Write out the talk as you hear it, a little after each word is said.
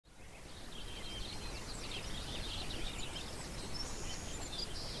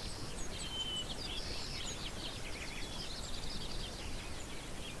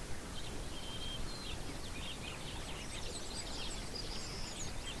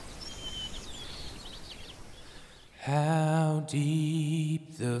How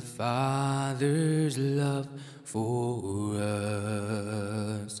deep the Father's love for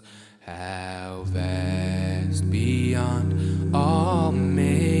us, how vast beyond all measure,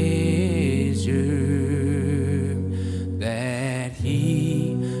 that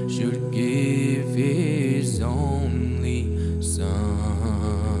He should give His only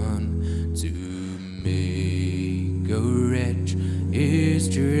Son to make a wretch His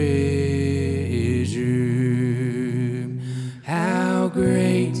treasure. How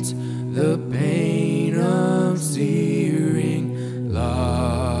great the pain of searing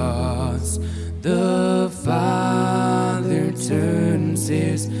loss! The Father turns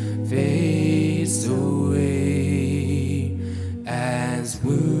His face away, as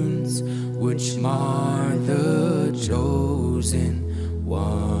wounds which mar the chosen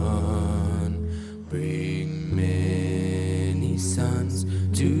one bring many sons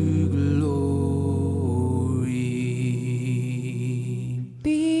to glory.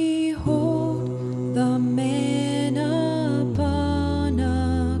 Behold the man upon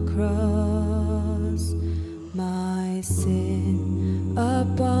a cross, my sin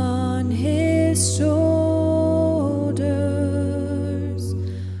upon His shoulders.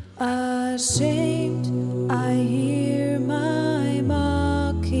 Ashamed, I hear my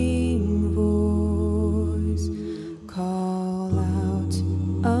mocking voice call out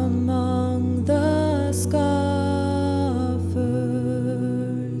among the scoffers.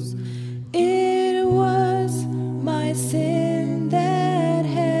 It was my sin that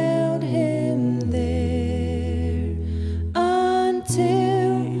held Him there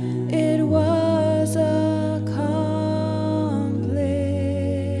until it was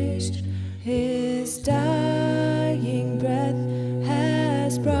accomplished. His dying breath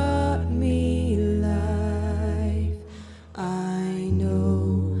has brought me life. I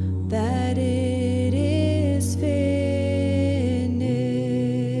know that it is finished.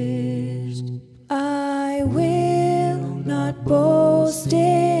 I will not boast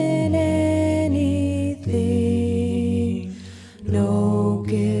in anything, no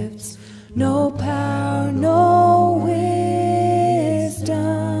gifts, no power, no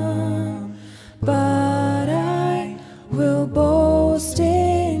wisdom, but I will boast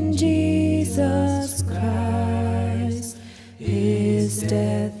in Jesus Christ, His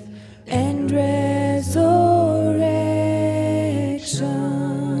death and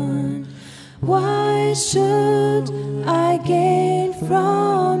resurrection. Why should I gain from